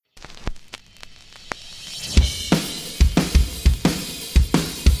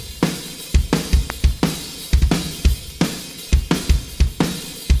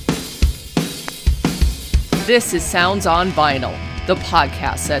This is Sounds on Vinyl, the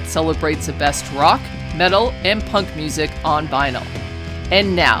podcast that celebrates the best rock, metal, and punk music on vinyl.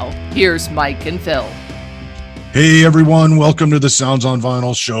 And now, here's Mike and Phil. Hey everyone, welcome to the Sounds on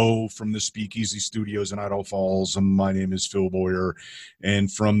Vinyl show from the Speakeasy Studios in Idaho Falls. My name is Phil Boyer, and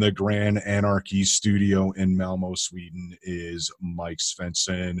from the Grand Anarchy studio in Malmo, Sweden is Mike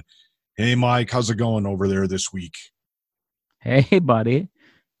Svensson. Hey Mike, how's it going over there this week? Hey buddy.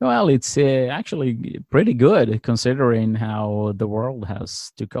 Well, it's actually pretty good considering how the world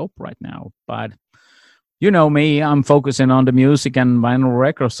has to cope right now. But you know me, I'm focusing on the music and vinyl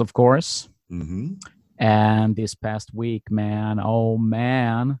records, of course. Mm-hmm. And this past week, man,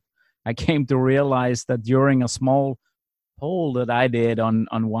 I came to realize that during a small poll that I did on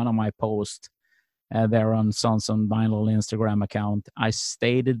one of my posts there on Sounds on Vinyl Instagram account, I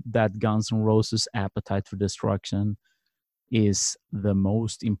stated that Guns N' Roses' Appetite for Destruction is the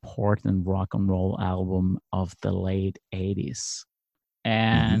most important rock and roll album of the late 80s.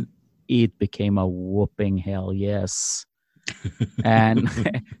 And it became a whooping hell yes. and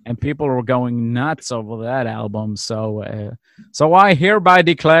people were going nuts over that album. So I hereby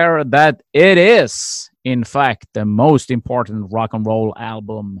declare that it is, in fact, the most important rock and roll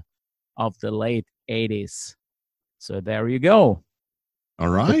album of the late 80s. So there you go. All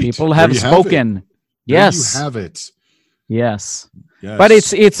right. The people have spoken. Yes. There you have it. Yes. But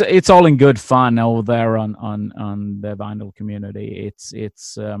it's all in good fun over there on the vinyl community.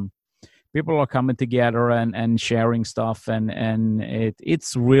 It's people are coming together and sharing stuff, and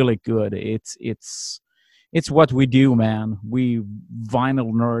it's really good. It's what we do, man. We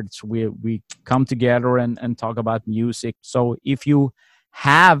vinyl nerds. We come together and talk about music. So if you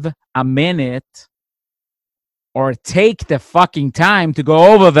have a minute or take the fucking time to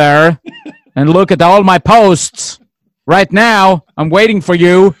go over there and look at all my posts right now, I'm waiting for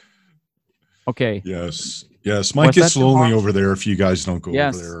you. Okay. Yes. Mike gets lonely over there if you guys don't go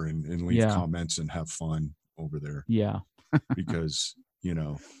over there and leave comments and have fun over there. Yeah. Because, you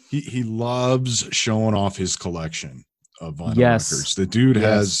know, he loves showing off his collection of vinyl records. The dude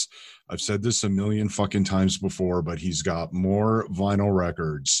has, I've said this a million fucking times before, but he's got more vinyl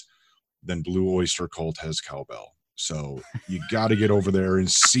records than Blue Oyster Cult has Cowbell. So you got to get over there and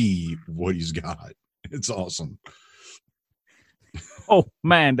see what he's got. It's awesome. Oh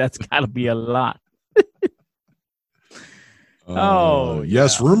man, that's gotta be a lot.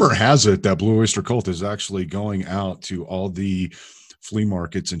 Yes, rumor has it that Blue Oyster Cult is actually going out to all the flea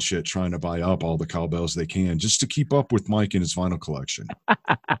markets and shit, trying to buy up all the cowbells they can just to keep up with Mike and his vinyl collection.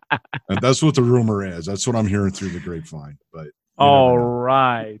 And that's what the rumor is. That's what I'm hearing through the grapevine. But all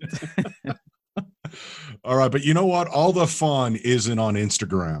right. All right, but you know what? All the fun isn't on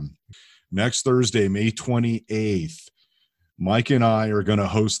Instagram. Next Thursday, May 28th, Mike and I are going to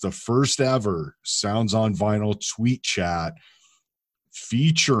host the first ever Sounds on Vinyl tweet chat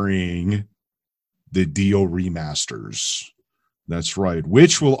featuring the Dio remasters. That's right,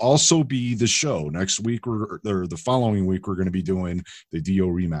 which will also be the show. Next week or the following week, we're going to be doing the Dio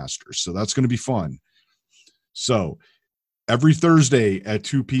remasters. So that's going to be fun. So every Thursday at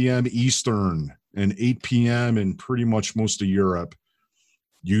 2 p.m. Eastern and 8 p.m. in pretty much most of Europe,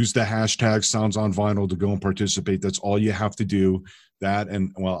 use the hashtag Sounds on Vinyl to go and participate. That's all you have to do. That,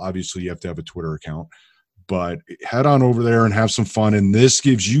 and well, obviously you have to have a Twitter account, but head on over there and have some fun. And this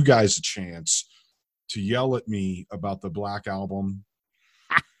gives you guys a chance to yell at me about the Black Album.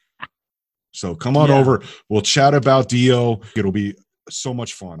 So come on over. We'll chat about Dio. It'll be so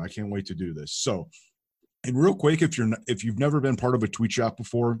much fun. I can't wait to do this. So, and real quick, if you've never been part of a tweet chat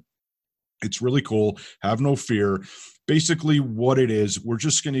before, it's really cool. Have no fear. Basically what it is, we're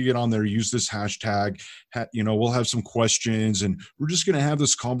just going to get on there, use this hashtag, we'll have some questions, and we're just going to have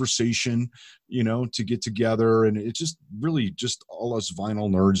this conversation, to get together. And it's just really just all us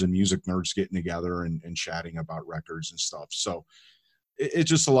vinyl nerds and music nerds getting together and chatting about records and stuff. So it's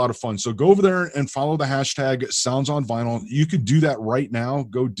just a lot of fun. So go over there and follow the hashtag Sounds on Vinyl. You could do that right now.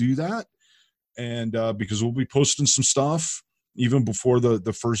 Go do that. And because we'll be posting some stuff even before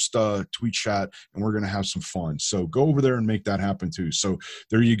the first tweet chat, and we're going to have some fun. So go over there and make that happen too. So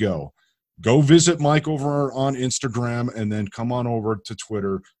there you go. Go visit Mike over on Instagram, and then come on over to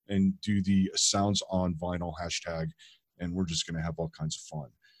Twitter and do the Sounds on Vinyl hashtag, and we're just going to have all kinds of fun.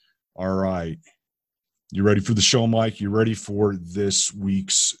 All right. You ready for the show, Mike? You ready for this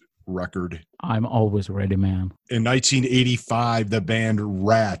week's record? I'm always ready, man. In 1985, the band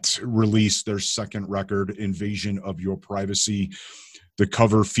Rat released their second record, Invasion of Your Privacy. The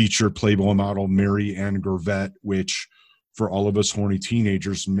cover featured Playboy model Mary Ann Gervette, which for all of us horny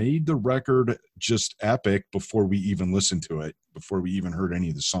teenagers made the record just epic before we even listened to it, before we even heard any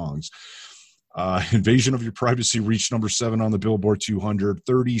of the songs. Invasion of Your Privacy reached number 7 on the Billboard 200,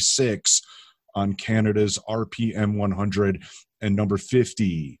 36 on Canada's RPM 100, and number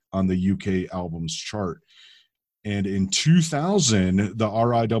 50 on the UK albums chart. And in 2000, the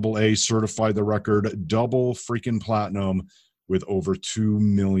RIAA certified the record double freaking platinum with over 2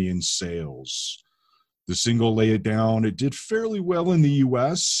 million sales. The single Lay It Down, it did fairly well in the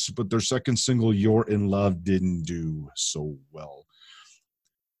US, but their second single, You're in Love, didn't do so well.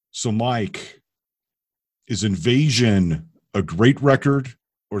 So, Mike, is Invasion a great record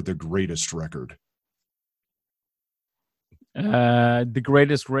or the greatest record? The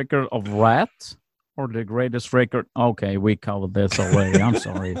greatest record of Rat or the greatest record? Okay, we covered this already. I'm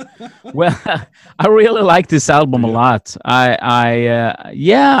sorry. Well, I really like this album a lot. I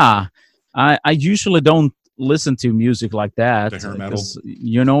usually don't listen to music like that. The hair metal?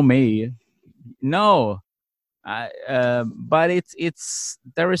 You know me. No, but it's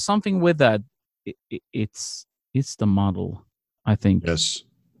there is something with that. It's the model, I think. Yes.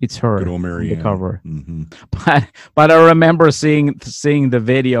 It's her, Good old Marianne. the cover. Mm-hmm. But I remember seeing the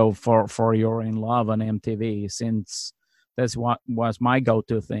video for You're in Love on MTV, since that's what was my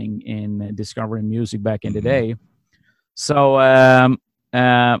go-to thing in discovering music back in the day. So I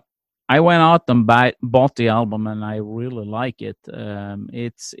went out and bought the album, and I really like it.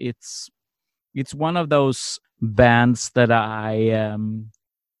 It's one of those bands that I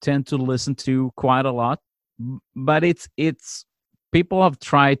tend to listen to quite a lot, but it's people have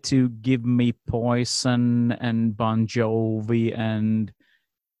tried to give me Poison and Bon Jovi and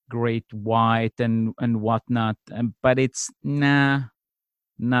Great White and whatnot, but it's not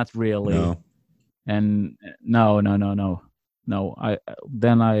really. No. And no. I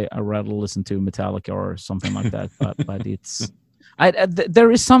rather listen to Metallica or something like that. but it's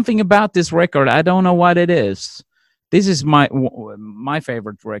there is something about this record. I don't know what it is. This is my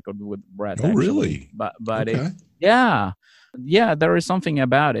favorite record with Brett. Oh, really? But okay. Yeah, there is something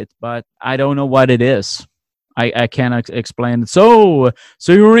about it, but I don't know what it is. I cannot explain it. So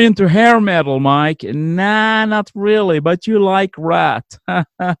you're into hair metal, Mike? Nah, not really, but you like Rat.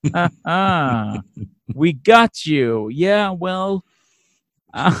 We got you. Yeah, well,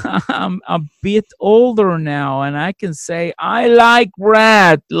 I'm a bit older now, and I can say I like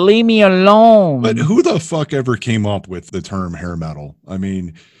Rat. Leave me alone. But who the fuck ever came up with the term hair metal? I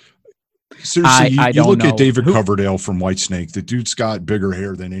mean, seriously, you look at David Coverdale from Whitesnake. The dude's got bigger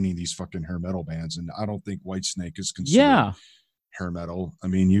hair than any of these fucking hair metal bands, and I don't think Whitesnake is considered hair metal. I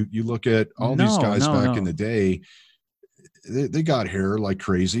mean, you look at all these guys back in the day, they got hair like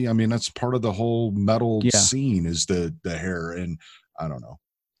crazy. I mean, that's part of the whole metal scene is the hair, and I don't know.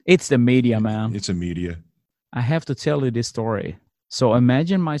 It's the media, man. It's a media. I have to tell you this story. So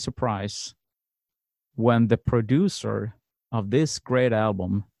imagine my surprise when the producer of this great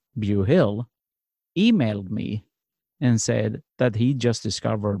album, Bew Hill, emailed me and said that he just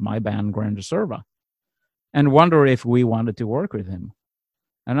discovered my band Grand Reserva and wondered if we wanted to work with him.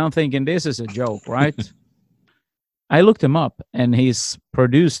 And I'm thinking, this is a joke, right? I looked him up, and he's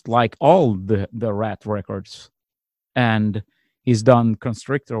produced like all the Rat records, and he's done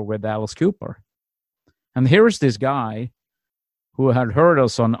Constrictor with Alice Cooper. And here's this guy who had heard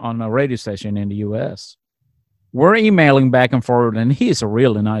us on a radio station in the US. We're emailing back and forth, and he's a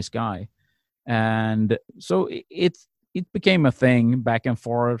really nice guy. And so it became a thing back and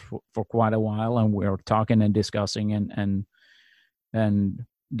forth for quite a while, and we were talking and discussing and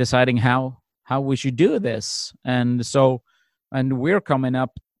deciding how we should do this. And we're coming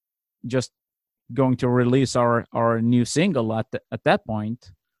up, just going to release our new single at that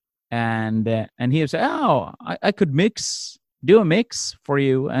point. And he said, "Oh, I could do a mix for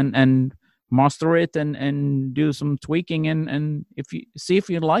you and master it and do some tweaking and if you see if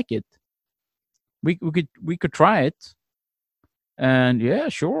you like it, we could try it." And yeah,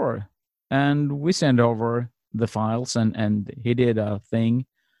 sure. And we sent over the files and he did a thing,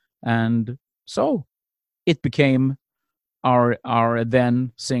 and so it became our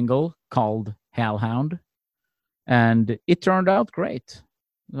then single called Hellhound, and it turned out great.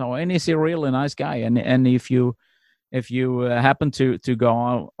 So, and he's a really nice guy, and if you happen to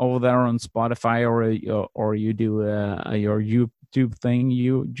go over there on Spotify or you do your YouTube thing,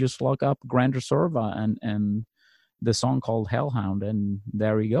 you just look up Grand Reserva and the song called Hellhound, and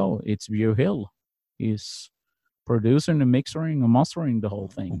there you go. It's Bew Hill. He's producing and mixing and mastering the whole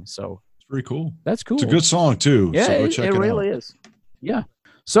thing. So it's very cool. That's cool. It's a good song too. Yeah, so go check it it really out. is. Yeah.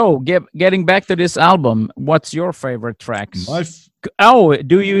 So getting back to this album, what's your favorite tracks? Do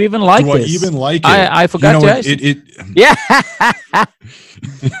you even like this? Do I even like it? I forgot to ask. Yeah.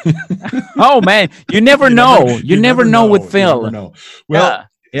 Oh man, you never know. You never know with Phil. Never know. Well,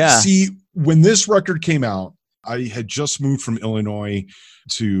 yeah. See, when this record came out, I had just moved from Illinois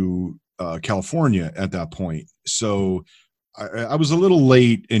to California at that point. So I was a little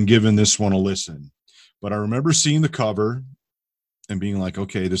late in giving this one a listen, but I remember seeing the cover and being like,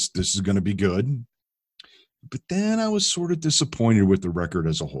 okay, this is going to be good. But then I was sort of disappointed with the record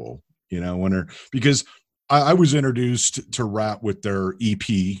as a whole, because I was introduced to Ratt with their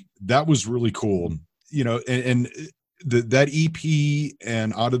EP. That was really cool, and that EP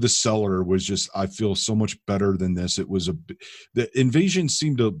and Out of the Cellar was just, I feel so much better than this. It was the Invasion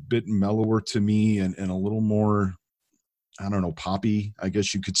seemed a bit mellower to me and a little more, I don't know, poppy, I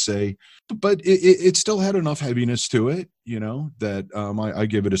guess you could say, but it still had enough heaviness to it, that I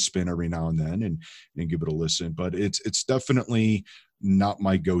give it a spin every now and then and give it a listen, but it's definitely not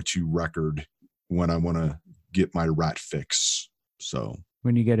my go-to record when I want to get my Ratt fix. So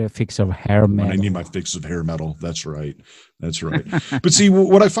when you get a fix of hair metal. When I need my fix of hair metal. That's right. But see,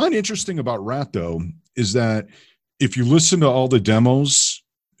 what I find interesting about Ratt, though, is that if you listen to all the demos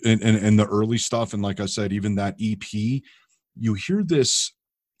and the early stuff, and like I said, even that EP, you hear this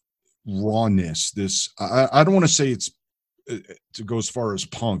rawness, I don't want to say to go as far as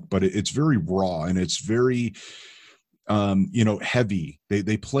punk, but it's very raw and it's very heavy.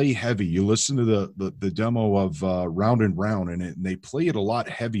 They play heavy. You listen to the demo of Round and Round, and they play it a lot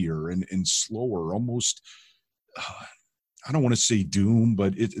heavier and slower, almost I don't want to say doom,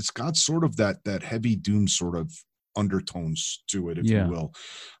 but it's got sort of that heavy doom sort of undertones to it, if you will.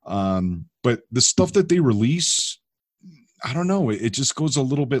 But the stuff that they release, I don't know, it just goes a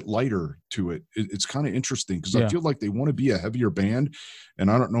little bit lighter to it. It's kind of interesting because I feel like they want to be a heavier band, and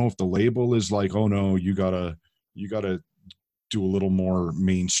I don't know if the label is like, oh no, you gotta do a little more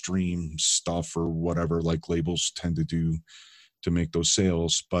mainstream stuff or whatever, like labels tend to do to make those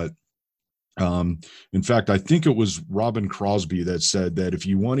sales. But in fact, I think it was Robin Crosby that said that if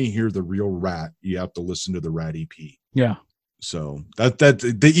you want to hear the real Ratt, you have to listen to the Ratt EP. Yeah. So that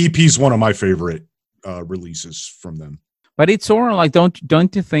the EP is one of my favorite releases from them. But it's sort of like,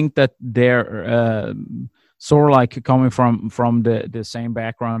 don't you think that they're sort of like coming from the same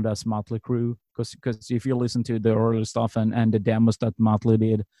background as Motley Crue? Because if you listen to the early stuff and the demos that Motley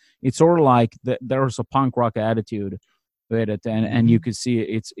did, it's sort of like there's a punk rock attitude with it, and you could see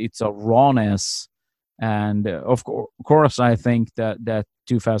it's a rawness. And of course, I think that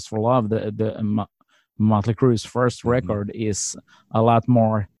Too Fast for Love, the Motley Crue's first record, is a lot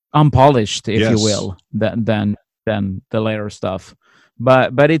more unpolished, if you will, than the later stuff.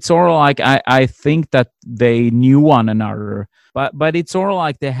 But it's sort of like I think that they knew one another, but it's sort of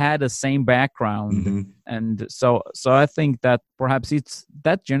like they had the same background, and so I think that perhaps it's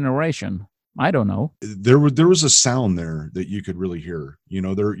that generation. I don't know. There was a sound there that you could really hear.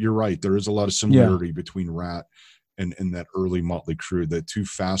 You're right. There is a lot of similarity between Ratt and that early Motley Crue. That Too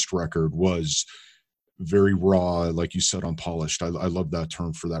Fast record was very raw, like you said, unpolished. I love that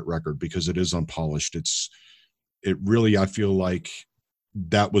term for that record because it is unpolished. It really, I feel like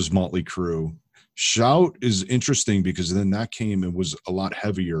that was Motley Crue. Shout is interesting because then that came and was a lot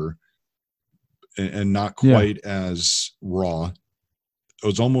heavier and not quite as raw. It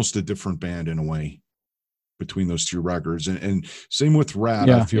was almost a different band in a way between those two records. And same with Ratt.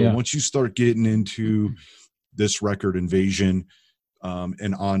 I feel once you start getting into this record, Invasion,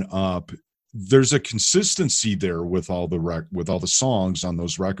 and on up, there's a consistency there with all the songs on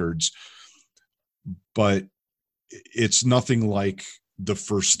those records, but it's nothing like the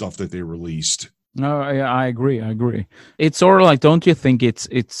first stuff that they released. No, I agree. It's sort of like, don't you think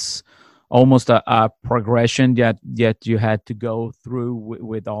it's almost a progression that you had to go through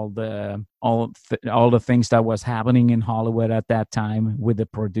with all the things that was happening in Hollywood at that time with the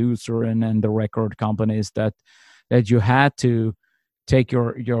producer and the record companies, that you had to take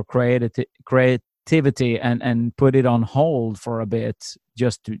your creativity and put it on hold for a bit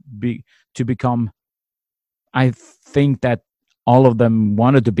just to become. I think that all of them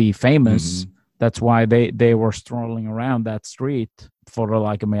wanted to be famous. That's why they were strolling around that street for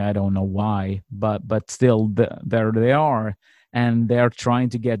I don't know why, but still there they are, and they're trying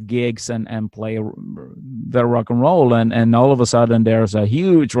to get gigs and play their rock and roll, and all of a sudden there's a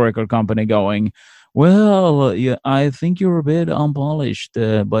huge record company going, well, I think you're a bit unpolished,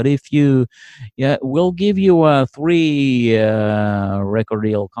 but if we'll give you a 3 record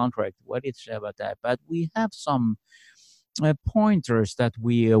deal contract. What did you say about that? But we have some pointers that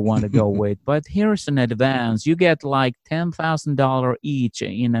we want to go with, but here's an advance. You get like $10,000 each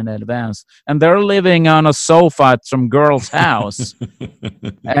in an advance, and they're living on a sofa at some girl's house,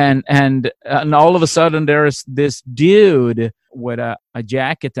 and all of a sudden there's this dude with a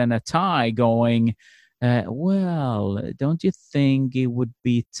jacket and a tie going, Well, don't you think it would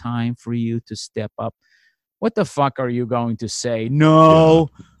be time for you to step up? What the fuck are you going to say? Yeah. No,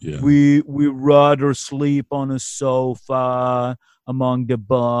 Yeah. we rather sleep on a sofa among the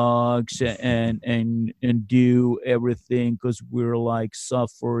bugs and do everything because we're like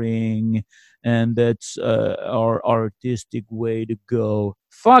suffering, and that's our artistic way to go.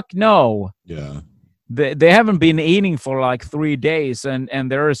 Fuck no. Yeah. They haven't been eating for like 3 days, and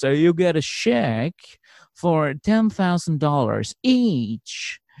there's a you get a check for $10,000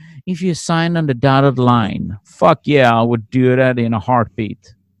 each if you sign on the dotted line. Fuck yeah, I would do that in a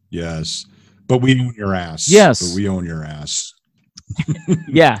heartbeat. Yes. But we own your ass. But Yes, we own your ass.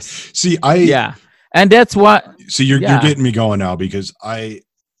 yes, See, yeah, and that's what. you're Yeah, getting me going now because I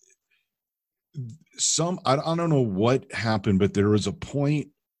don't know what happened, but there was a point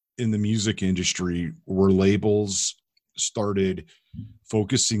in the music industry where labels started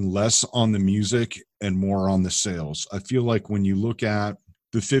focusing less on the music and more on the sales. I feel like when you look at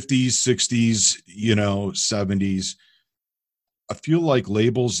the 50s, 60s, 70s, I feel like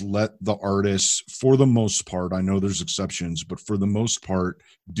labels let the artists, for the most part, I know there's exceptions, but for the most part,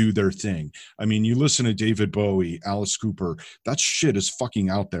 do their thing. I mean, you listen to David Bowie, Alice Cooper, that shit is fucking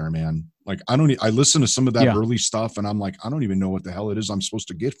out there, man. Like, I listen to some of that yeah, early stuff and I'm like, I don't even know what the hell it is I'm supposed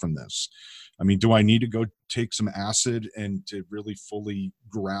to get from this. I mean, do I need to go take some acid and to really fully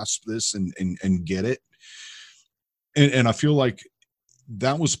grasp this and get it? And I feel like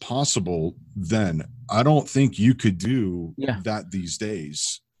that was possible then. I don't think you could do yeah. that these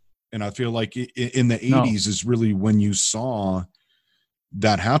days. And I feel like in the No, 80s is really when you saw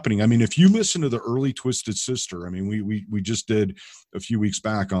that happening. I mean, if you listen to the early Twisted Sister, I mean, we just did a few weeks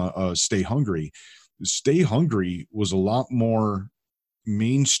back on Stay Hungry. Stay Hungry was a lot more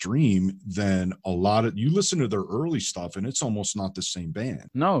mainstream than a lot of, you listen to their early stuff and it's almost not the same band.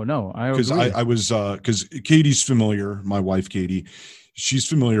 no, no. I Because agree. I was because Katie's familiar, my wife Katie, she's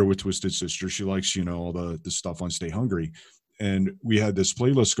familiar with Twisted Sister. She likes, all the stuff on Stay Hungry. And we had this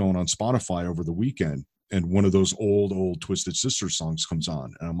playlist going on Spotify over the weekend, and one of those old Twisted Sister songs comes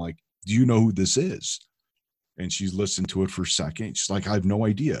on. And I'm like, do you know who this is? And she's listened to it for a second. She's like, I have no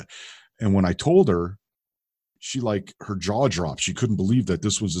idea. And when I told her, she like her jaw dropped. She couldn't believe that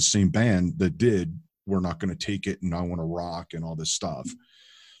this was the same band that did We're Not Gonna Take It and I Want to Rock and all this stuff.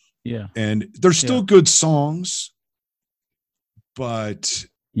 Yeah, And they're still yeah, good songs, but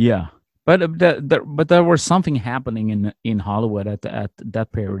yeah. But there was something happening in Hollywood at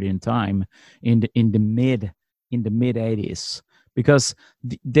that period in time in the mid 80s, because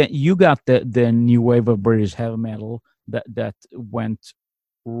you got the new wave of British heavy metal that went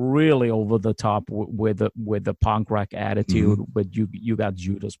really over the top with the punk rock attitude. mhm. But you got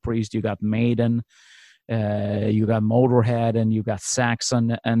Judas Priest, you got Maiden, you got Motorhead, and you got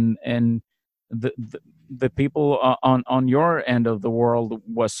Saxon, and the people on your end of the world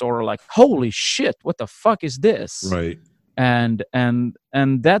was sort of like, holy shit, what the fuck is this? Right. And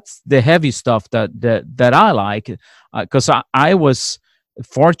that's the heavy stuff that I like, because I was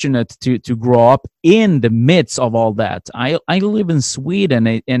fortunate to grow up in the midst of all that. I live in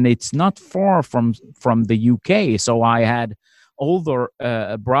Sweden, and it's not far from the UK, so I had older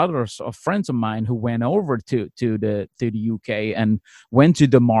brothers or friends of mine who went over to the UK and went to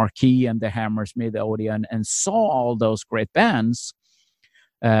the Marquee and the Hammersmith Odeon and saw all those great bands.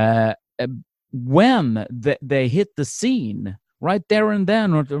 Uh, uh, when they hit the scene right there and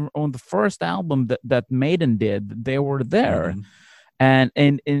then on the first album that Maiden did, they were there. Mhm.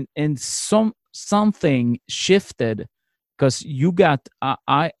 And something shifted, because you got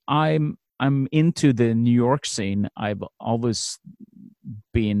I'm into the New York scene. I've always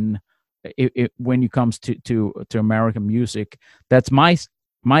been, when it comes to American music, that's my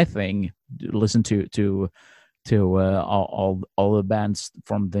thing. Listen to all the bands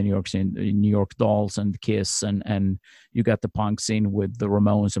from the New York scene, New York Dolls and Kiss, and you got the punk scene with the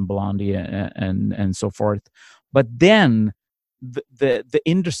Ramones and Blondie and so forth. But then the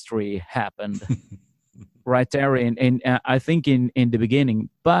industry happened right there in I think in the beginning,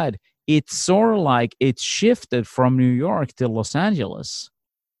 but it's sort of like it shifted from New York to Los Angeles.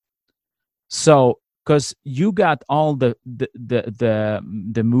 So, because you got all the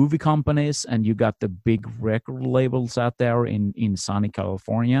movie companies, and you got the big record labels out there in sunny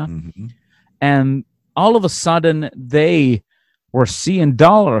California, Mhm. and all of a sudden they were seeing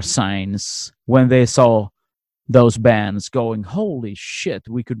dollar signs when they saw those bands going, holy shit,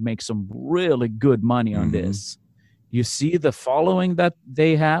 we could make some really good money on Mhm. this. You see the following that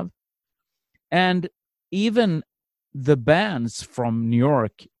they have, and even the bands from New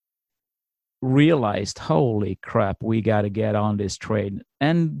York realized, holy crap, we got to get on this train,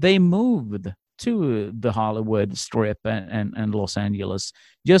 and they moved to the Hollywood Strip and Los Angeles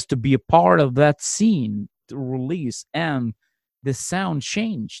just to be a part of that scene to release, and the sound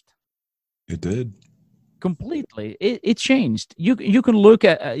changed. It did. Completely, it changed. You can look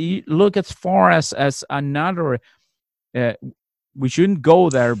at look as far as another. We shouldn't go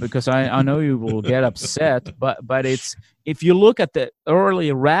there because I know you will get upset. But it's, if you look at the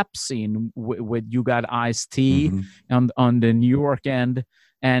early rap scene with you got Ice-T on the New York end,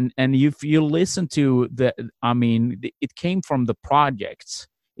 and if you listen to it came from the projects,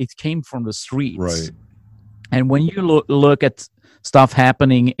 it came from the streets, Right. and when you look at stuff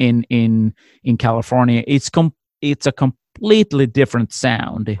happening in California, it's a completely different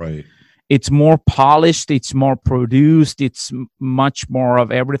sound. Right. It's more polished, it's more produced, it's much more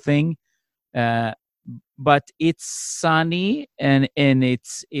of everything. But it's sunny, and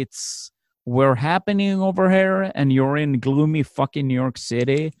it's we're happening over here, and you're in gloomy fucking New York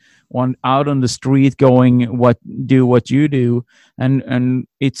City, out on the street going what you do, and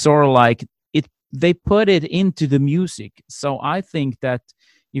it's sort of like they put it into the music. So I think that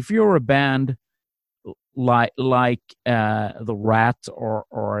if you're a band like the Rat or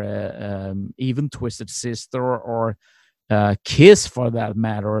even Twisted Sister or Kiss for that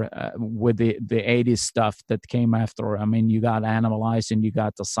matter, with the 80s stuff that came after. I mean, you got Animalize and you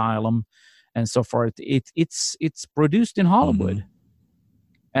got Asylum and so forth. It's produced in Hollywood,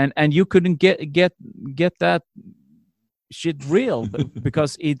 and you couldn't get that shit real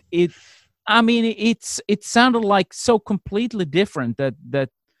because it sounded like so completely different that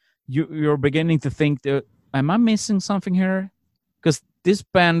you're beginning to think that, am I missing something here? Because this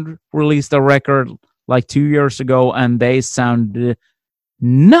band released a record like 2 years ago and they sounded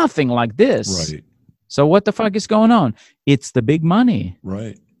nothing like this. Right. So what the fuck is going on? It's the big money.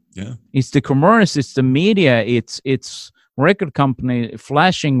 Right. Yeah. It's the commerce, it's the media, it's record company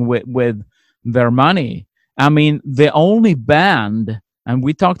flashing with their money. I mean, the only band, and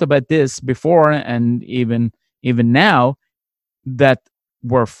we talked about this before and even now, that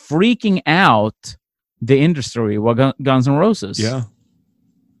were freaking out the industry were Guns N' Roses. Yeah.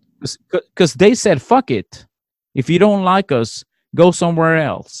 Because they said, fuck it. If you don't like us, go somewhere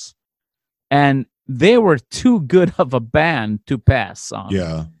else. And they were too good of a band to pass on.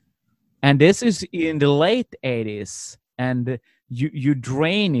 Yeah. And this is in the late 80s. And you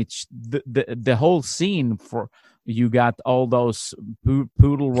drainage the whole scene for... You got all those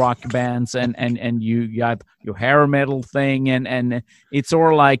poodle rock bands, and you got your hair metal thing, and it's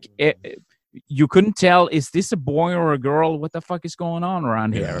sort of like you couldn't tell, is this a boy or a girl? What the fuck is going on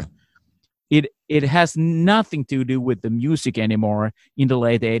around here? It has nothing to do with the music anymore in the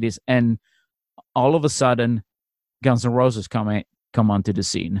late 80s, and all of a sudden, Guns N' Roses come onto the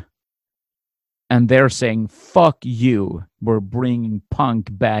scene, and they're saying, "Fuck you! We're bringing punk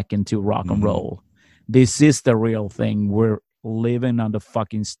back into rock and roll." This is the real thing. We're living on the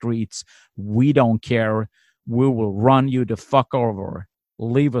fucking streets. We don't care. We will run you the fuck over.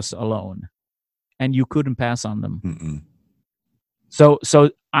 Leave us alone. And you couldn't pass on them. So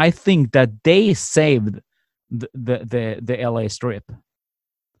I think that they saved the LA Strip.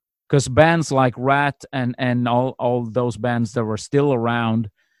 Because bands like Rat and all those bands that were still around,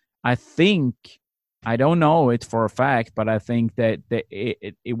 I think... I don't know it for a fact, but I think that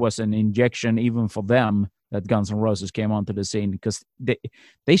it was an injection even for them that Guns N' Roses came onto the scene, because they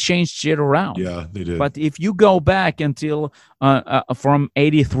changed shit around. Yeah, they did. But if you go back until from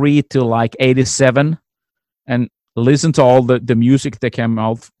 83 to like 87 and listen to all the music that came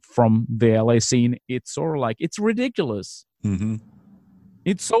out from the LA scene, it's sort of like, it's ridiculous.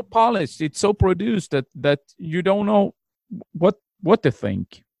 It's so polished, it's so produced that you don't know what to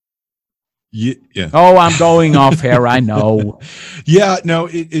think. Yeah. Oh, I'm going off here. I know. Yeah, no,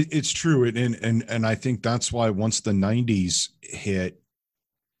 it's true, and I think that's why once the 90s hit,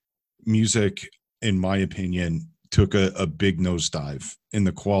 music, in my opinion, took a big nosedive in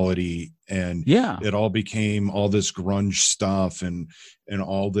the quality, and it all became all this grunge stuff and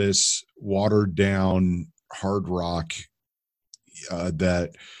all this watered down hard rock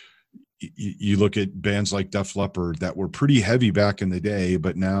that. You look at bands like Def Leppard that were pretty heavy back in the day,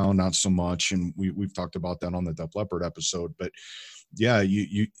 but now not so much. And we've talked about that on the Def Leppard episode. But yeah,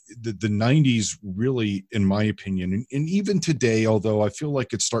 the 90s really, in my opinion, and even today, although I feel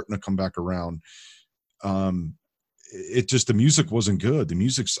like it's starting to come back around, it just, the music wasn't good. The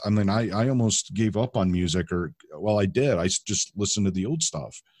music's, I mean, I almost gave up on music, I did. I just listened to the old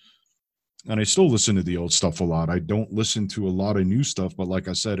stuff. And I still listen to the old stuff a lot. I don't listen to a lot of new stuff, but like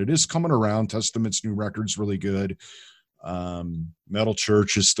I said, it is coming around. Testament's new record's really good. Metal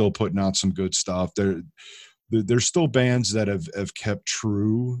Church is still putting out some good stuff. There's still bands that have kept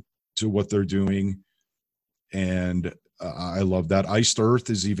true to what they're doing. And I love that. Iced Earth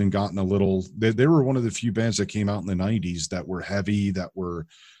has even gotten a little, they were one of the few bands that came out in the 90s that were heavy, that were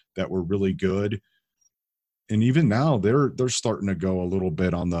really good. And even now they're starting to go a little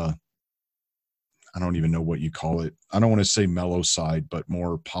bit on the, I don't even know what you call it. I don't want to say mellow side, but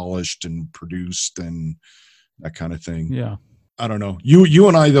more polished and produced and that kind of thing. Yeah. I don't know. You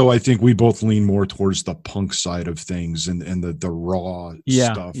and I, though, I think we both lean more towards the punk side of things and the raw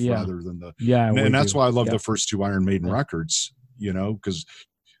stuff rather than the and that's why I love the first two Iron Maiden records, you know, because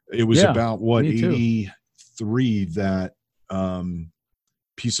it was about what 83 that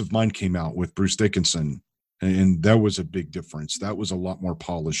Peace of Mind came out with Bruce Dickinson, and that was a big difference. That was a lot more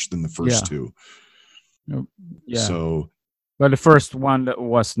polished than the first two. Yeah. So. But the first one that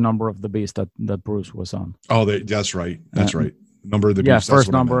was Number of the Beast that Bruce was on. Oh, that's right. That's right. Number of the Beast. Yeah,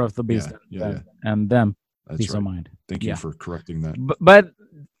 first Number of the Beast. And then Peace of Mind. Thank you for correcting that. But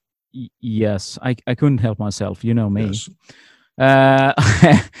yes, I couldn't help myself. You know me.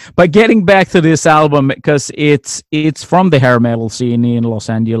 Yes. But getting back to this album, because it's from the hair metal scene in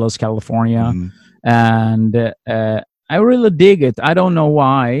Los Angeles, California. Mm-hmm. And I really dig it. I don't know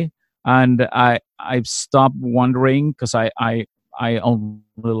why. And I've stopped wondering because I only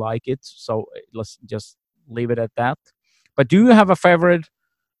like it. So let's just leave it at that. But do you have a favorite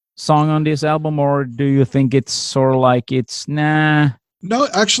song on this album, or do you think it's sort of like it's nah? No,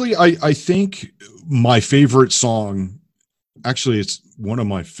 actually, I think my favorite song, actually, it's one of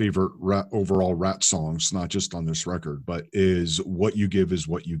my favorite overall Rat songs, not just on this record, but is What You Give Is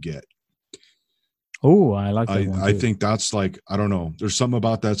What You Get. Oh, I like that one too. I think that's like, I don't know. There's something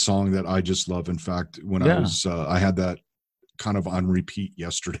about that song that I just love. In fact, when I had that kind of on repeat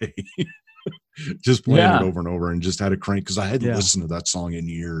yesterday, just playing it over and over and just had a crank because I hadn't listened to that song in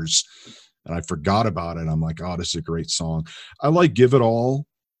years and I forgot about it. I'm like, oh, this is a great song. I like Give It All.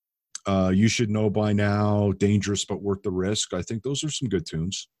 You Should Know By Now, Dangerous But Worth the Risk. I think those are some good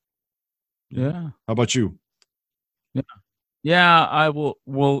tunes. Yeah. How about you? Yeah, I will.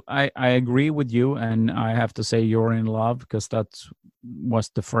 Well, I agree with you, and I have to say "You're in Love" because that was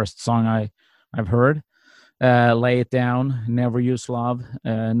the first song I've heard. Lay It Down, Never Use Love,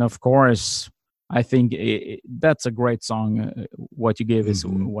 and of course, I think that's a great song. What You Give is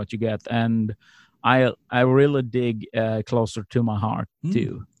what you get, and I really dig "Closer to My Heart"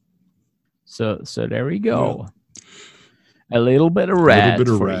 too. So there you go. Yeah. A little bit of Rat.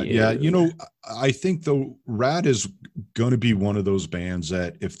 Yeah, you know, I think though Rat is going to be one of those bands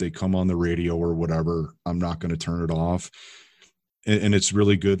that if they come on the radio or whatever, I'm not going to turn it off. And it's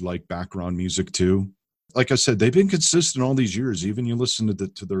really good, like background music too. Like I said, they've been consistent all these years. Even you listen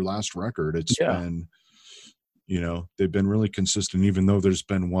to their last record, it's been, you know, they've been really consistent. Even though there's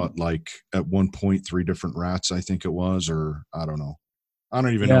been like at one point 3 different Rats, I think it was, or I don't know. I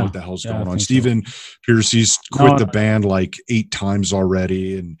don't even know what the hell's going on. Stephen Pearcy's quit the band like 8 times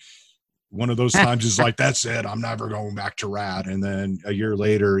already. And one of those times is like, that's it. I'm never going back to Rat. And then a year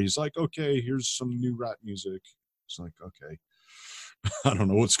later, he's like, okay, here's some new Rat music. It's like, okay. I don't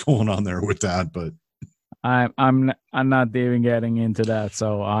know what's going on there with that, but I'm not even getting into that.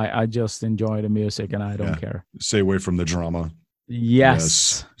 So I just enjoy the music and I don't care. Stay away from the drama.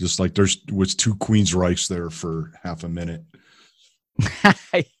 Yes. Just like there was 2 Queensryches there for half a minute.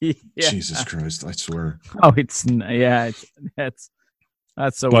 Jesus Christ, I swear. Oh, that's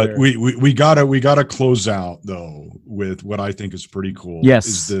so but weird. we gotta close out though with what I think is pretty cool. Yes,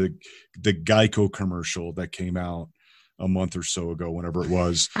 is the Geico commercial that came out a month or so ago, whenever it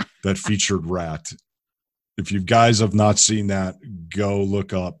was, that featured Rat. If you guys have not seen that, go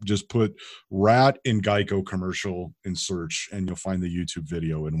look up. Just put Rat in Geico commercial in search, and you'll find the YouTube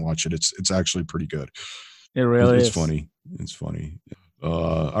video and watch it. It's actually pretty good. It really is funny. It's funny.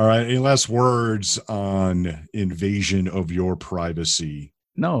 All right. Any last words on Invasion of Your Privacy?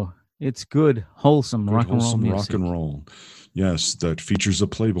 No, it's good, wholesome rock and roll music. Rock and roll. Yes, that features a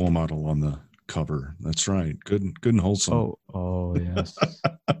Playboy model on the cover. That's right. Good and wholesome. Oh yes.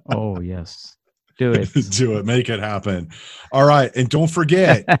 Oh yes. Do it. Do it. Make it happen. All right. And don't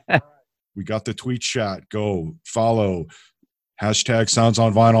forget, we got the tweet chat. Go follow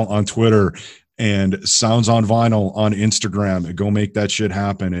 #SoundsOnVinyl on Twitter. And Sounds on Vinyl on Instagram. Go make that shit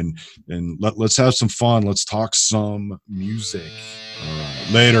happen, and let's have some fun. Let's talk some music. All right,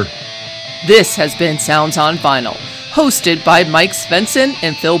 later. This has been Sounds on Vinyl, hosted by Mike Svensson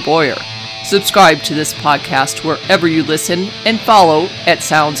and Phil Boyer. Subscribe to this podcast wherever you listen and follow at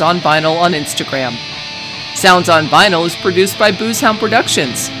Sounds on Vinyl on Instagram. Sounds on Vinyl is produced by Boozehound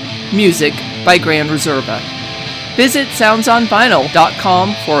Productions. Music by Grand Reserva. Visit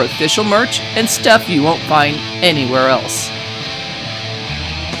soundsonvinyl.com for official merch and stuff you won't find anywhere else.